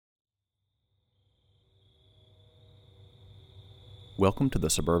Welcome to the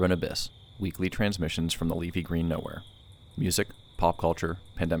Suburban Abyss, weekly transmissions from the leafy green nowhere. Music, pop culture,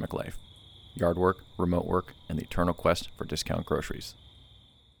 pandemic life, yard work, remote work, and the eternal quest for discount groceries.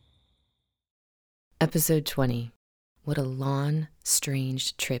 Episode 20. What a long,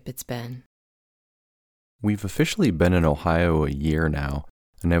 strange trip it's been. We've officially been in Ohio a year now,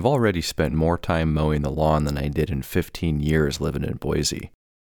 and I've already spent more time mowing the lawn than I did in 15 years living in Boise.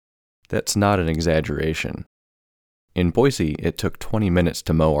 That's not an exaggeration. In Boise, it took 20 minutes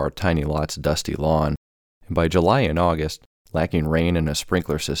to mow our tiny lot's dusty lawn, and by July and August, lacking rain and a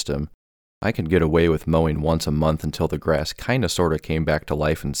sprinkler system, I could get away with mowing once a month until the grass kinda sorta came back to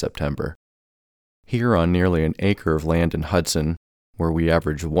life in September. Here on nearly an acre of land in Hudson, where we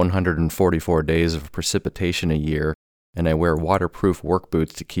average 144 days of precipitation a year, and I wear waterproof work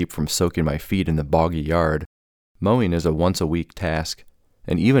boots to keep from soaking my feet in the boggy yard, mowing is a once-a-week task,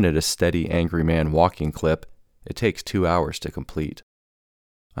 and even at a steady angry man walking clip, it takes 2 hours to complete.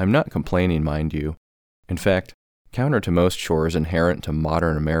 I'm not complaining, mind you. In fact, counter to most chores inherent to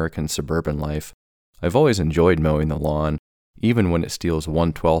modern American suburban life, I've always enjoyed mowing the lawn, even when it steals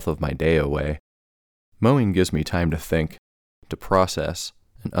 1/12 of my day away. Mowing gives me time to think, to process,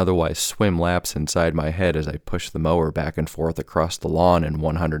 and otherwise swim laps inside my head as I push the mower back and forth across the lawn in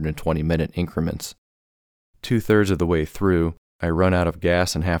 120-minute increments. 2/3 of the way through, I run out of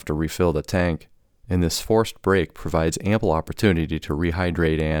gas and have to refill the tank, and this forced break provides ample opportunity to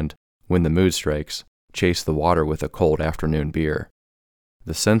rehydrate and, when the mood strikes, chase the water with a cold afternoon beer.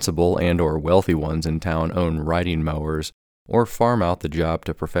 The sensible and/or wealthy ones in town own riding mowers or farm out the job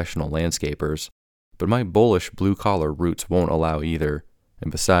to professional landscapers, but my bullish blue-collar roots won't allow either,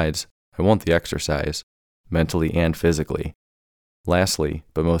 and besides, I want the exercise, mentally and physically. Lastly,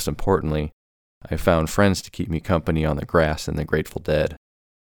 but most importantly, I found friends to keep me company on the grass in the Grateful Dead.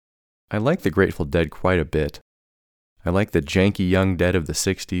 I like the Grateful Dead quite a bit. I like the janky young Dead of the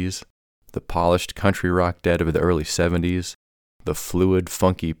 60s, the polished country rock Dead of the early 70s, the fluid,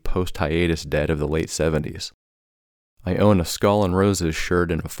 funky post-hiatus Dead of the late 70s. I own a Skull and Roses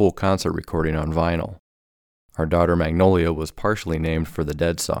shirt and a full concert recording on vinyl. Our daughter Magnolia was partially named for the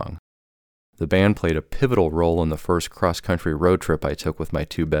Dead song. The band played a pivotal role in the first cross-country road trip I took with my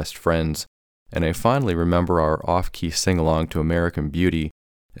two best friends, and I fondly remember our off-key sing-along to American Beauty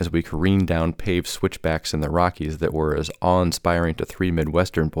as we careened down paved switchbacks in the Rockies that were as awe-inspiring to three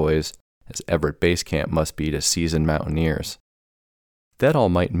Midwestern boys as Everett Base Camp must be to seasoned mountaineers. That all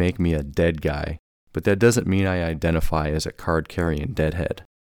might make me a dead guy, but that doesn't mean I identify as a card-carrying deadhead.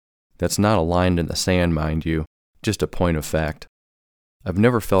 That's not a line in the sand, mind you, just a point of fact. I've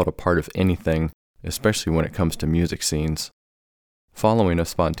never felt a part of anything, especially when it comes to music scenes. Following a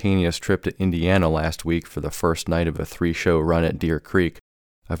spontaneous trip to Indiana last week for the first night of a 3-show run at Deer Creek,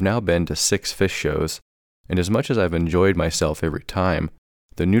 I've now been to 6 Phish shows, and as much as I've enjoyed myself every time,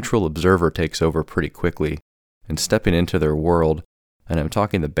 the neutral observer takes over pretty quickly, and stepping into their world, and I'm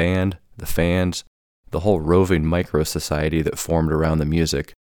talking the band, the fans, the whole roving micro-society that formed around the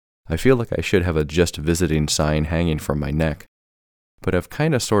music, I feel like I should have a just visiting sign hanging from my neck. But I've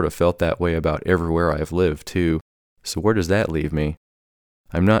kinda sorta felt that way about everywhere I've lived too, so where does that leave me?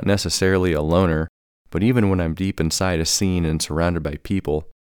 I'm not necessarily a loner, but even when I'm deep inside a scene and surrounded by people,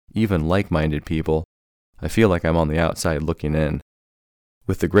 even like-minded people, I feel like I'm on the outside looking in.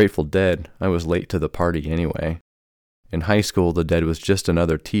 With the Grateful Dead, I was late to the party anyway. In high school, the Dead was just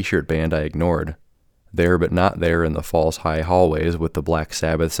another t-shirt band I ignored. There but not there in the Falls High hallways with the Black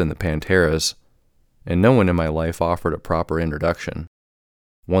Sabbaths and the Panteras, and no one in my life offered a proper introduction.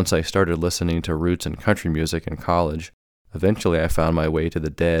 Once I started listening to roots and country music in college, eventually I found my way to the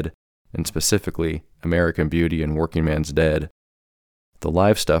Dead, and specifically American Beauty and Working Man's Dead. The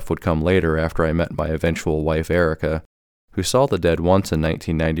live stuff would come later after I met my eventual wife Erica, who saw the Dead once in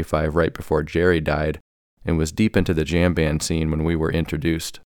 1995 right before Jerry died, and was deep into the jam band scene when we were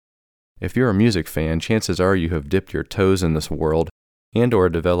introduced. If you're a music fan, chances are you have dipped your toes in this world and or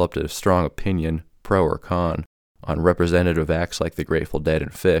developed a strong opinion, pro or con, on representative acts like the Grateful Dead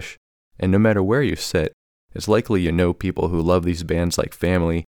and Phish, and no matter where you sit, it's likely you know people who love these bands like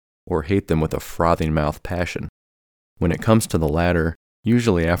family or hate them with a frothing mouth passion. When it comes to the latter,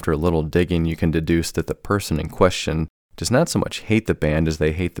 usually after a little digging you can deduce that the person in question does not so much hate the band as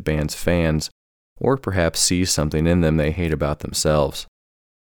they hate the band's fans, or perhaps sees something in them they hate about themselves.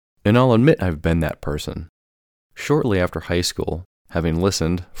 And I'll admit I've been that person. Shortly after high school, having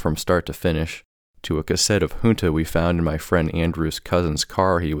listened, from start to finish, to a cassette of Junta we found in my friend Andrew's cousin's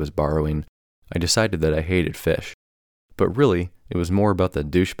car he was borrowing, I decided that I hated Phish. But really, it was more about the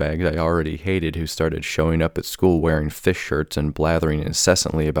douchebags I already hated who started showing up at school wearing Phish shirts and blathering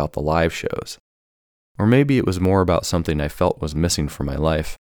incessantly about the live shows. Or maybe it was more about something I felt was missing from my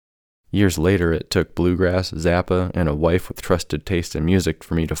life. Years later, it took bluegrass, Zappa, and a wife with trusted taste in music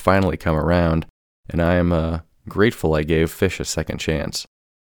for me to finally come around, and I am grateful I gave Fish a second chance.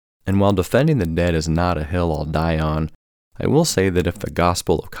 And while defending the dead is not a hill I'll die on, I will say that if the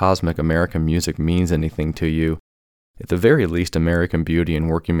gospel of cosmic American music means anything to you, at the very least American Beauty and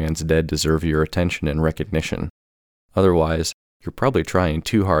Working Man's Dead deserve your attention and recognition. Otherwise, you're probably trying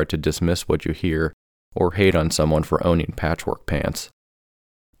too hard to dismiss what you hear or hate on someone for owning patchwork pants.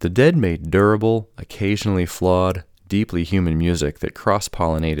 The Dead made durable, occasionally flawed, deeply human music that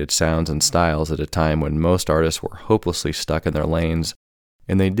cross-pollinated sounds and styles at a time when most artists were hopelessly stuck in their lanes,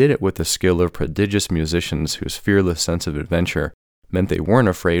 and they did it with the skill of prodigious musicians whose fearless sense of adventure meant they weren't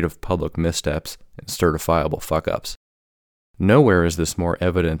afraid of public missteps and certifiable fuck-ups. Nowhere is this more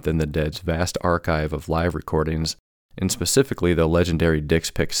evident than the Dead's vast archive of live recordings, and specifically the legendary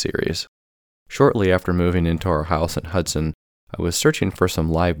Dick's Pick series. Shortly after moving into our house in Hudson, I was searching for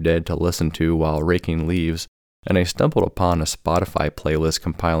some live Dead to listen to while raking leaves, and I stumbled upon a Spotify playlist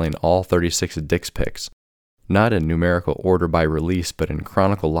compiling all 36 Dick's Picks, not in numerical order by release, but in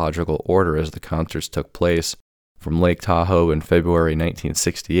chronological order as the concerts took place, from Lake Tahoe in February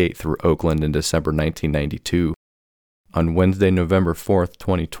 1968 through Oakland in December 1992. On Wednesday, November 4th,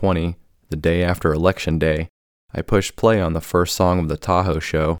 2020, the day after Election Day, I pushed play on the first song of the Tahoe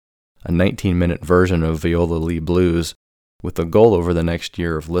show, a 19-minute version of Viola Lee Blues, with the goal over the next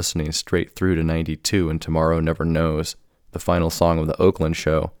year of listening straight through to 92 and Tomorrow Never Knows, the final song of the Oakland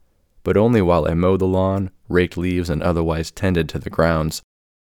show, but only while I mowed the lawn, raked leaves, and otherwise tended to the grounds.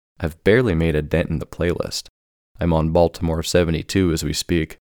 I've barely made a dent in the playlist. I'm on Baltimore 72 as we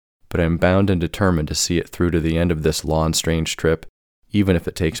speak, but I'm bound and determined to see it through to the end of this lawn strange trip, even if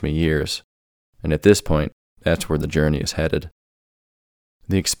it takes me years. And at this point, that's where the journey is headed.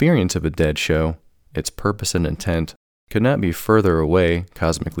 The experience of a Dead show, its purpose and intent, could not be further away,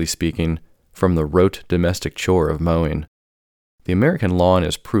 cosmically speaking, from the rote domestic chore of mowing. The American lawn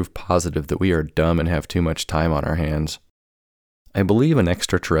is proof positive that we are dumb and have too much time on our hands. I believe in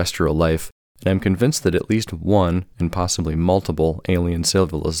extraterrestrial life, and I'm convinced that at least one, and possibly multiple, alien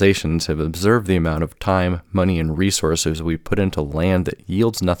civilizations have observed the amount of time, money, and resources we put into land that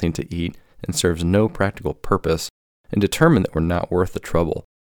yields nothing to eat and serves no practical purpose, and determined that we're not worth the trouble.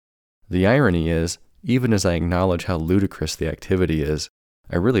 The irony is, even as I acknowledge how ludicrous the activity is,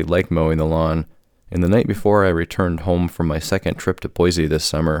 I really like mowing the lawn, and the night before I returned home from my second trip to Boise this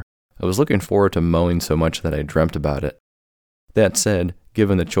summer, I was looking forward to mowing so much that I dreamt about it. That said,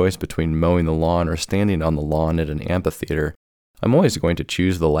 given the choice between mowing the lawn or standing on the lawn at an amphitheater, I'm always going to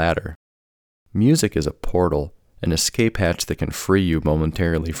choose the latter. Music is a portal, an escape hatch that can free you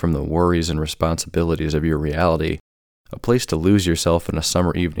momentarily from the worries and responsibilities of your reality, a place to lose yourself in a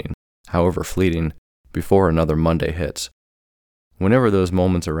summer evening, however fleeting, before another Monday hits. Whenever those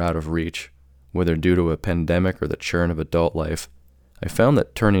moments are out of reach, whether due to a pandemic or the churn of adult life, I found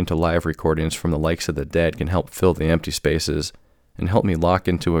that turning to live recordings from the likes of the Dead can help fill the empty spaces and help me lock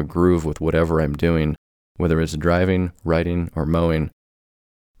into a groove with whatever I'm doing, whether it's driving, writing, or mowing.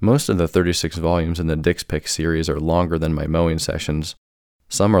 Most of the 36 volumes in the Dick's Pick series are longer than my mowing sessions.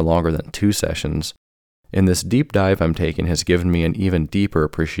 Some are longer than 2 sessions. And this deep dive I'm taking has given me an even deeper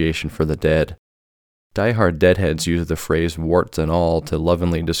appreciation for the Dead. Die-hard Deadheads use the phrase warts and all to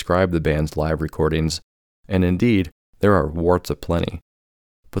lovingly describe the band's live recordings, and indeed, there are warts aplenty.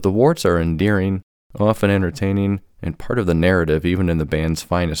 But the warts are endearing, often entertaining, and part of the narrative even in the band's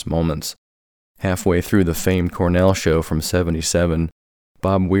finest moments. Halfway through the famed Cornell show from '77,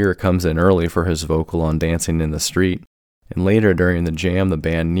 Bob Weir comes in early for his vocal on Dancing in the Street, and later during the jam the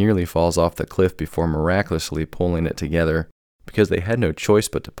band nearly falls off the cliff before miraculously pulling it together, because they had no choice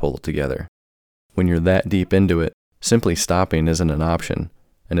but to pull it together. When you're that deep into it, simply stopping isn't an option,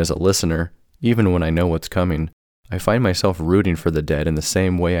 and as a listener, even when I know what's coming, I find myself rooting for the Dead in the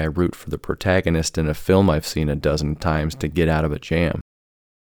same way I root for the protagonist in a film I've seen a dozen times to get out of a jam.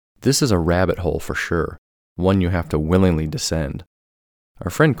 This is a rabbit hole for sure, one you have to willingly descend. Our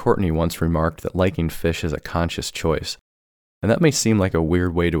friend Courtney once remarked that liking Fish is a conscious choice, and that may seem like a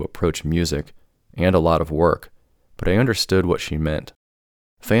weird way to approach music, and a lot of work, but I understood what she meant.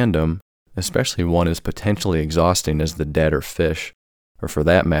 Fandom, especially one as potentially exhausting as the Dead or Fish, or for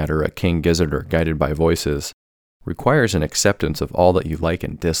that matter a King Gizzard or Guided by Voices, requires an acceptance of all that you like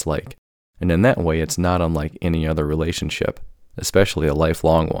and dislike, and in that way it's not unlike any other relationship, especially a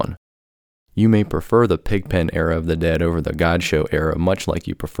lifelong one. You may prefer the pigpen era of the Dead over the God Show era, much like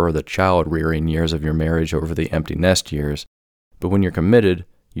you prefer the child-rearing years of your marriage over the empty nest years, but when you're committed,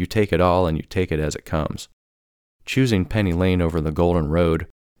 you take it all and you take it as it comes. Choosing Penny Lane over the Golden Road,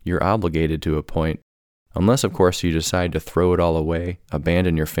 you're obligated to a point, Unless, of course, you decide to throw it all away,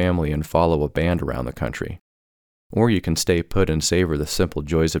 abandon your family, and follow a band around the country. Or you can stay put and savor the simple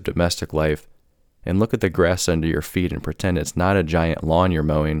joys of domestic life and look at the grass under your feet and pretend it's not a giant lawn you're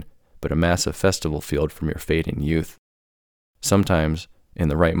mowing, but a massive festival field from your fading youth. Sometimes, in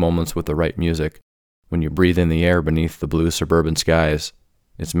the right moments with the right music, when you breathe in the air beneath the blue suburban skies,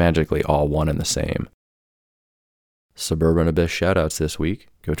 it's magically all one and the same. Suburban Abyss shoutouts this week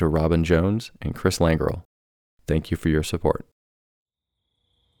go to Robin Jones and Chris Langerl. Thank you for your support.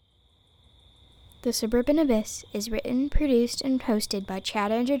 The Suburban Abyss is written, produced, and hosted by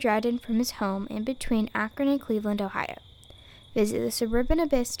Chad Andrew Dryden from his home in between Akron and Cleveland, Ohio. Visit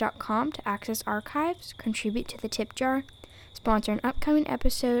thesuburbanabyss.com to access archives, contribute to the tip jar, sponsor an upcoming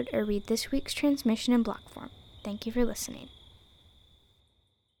episode, or read this week's transmission in block form. Thank you for listening.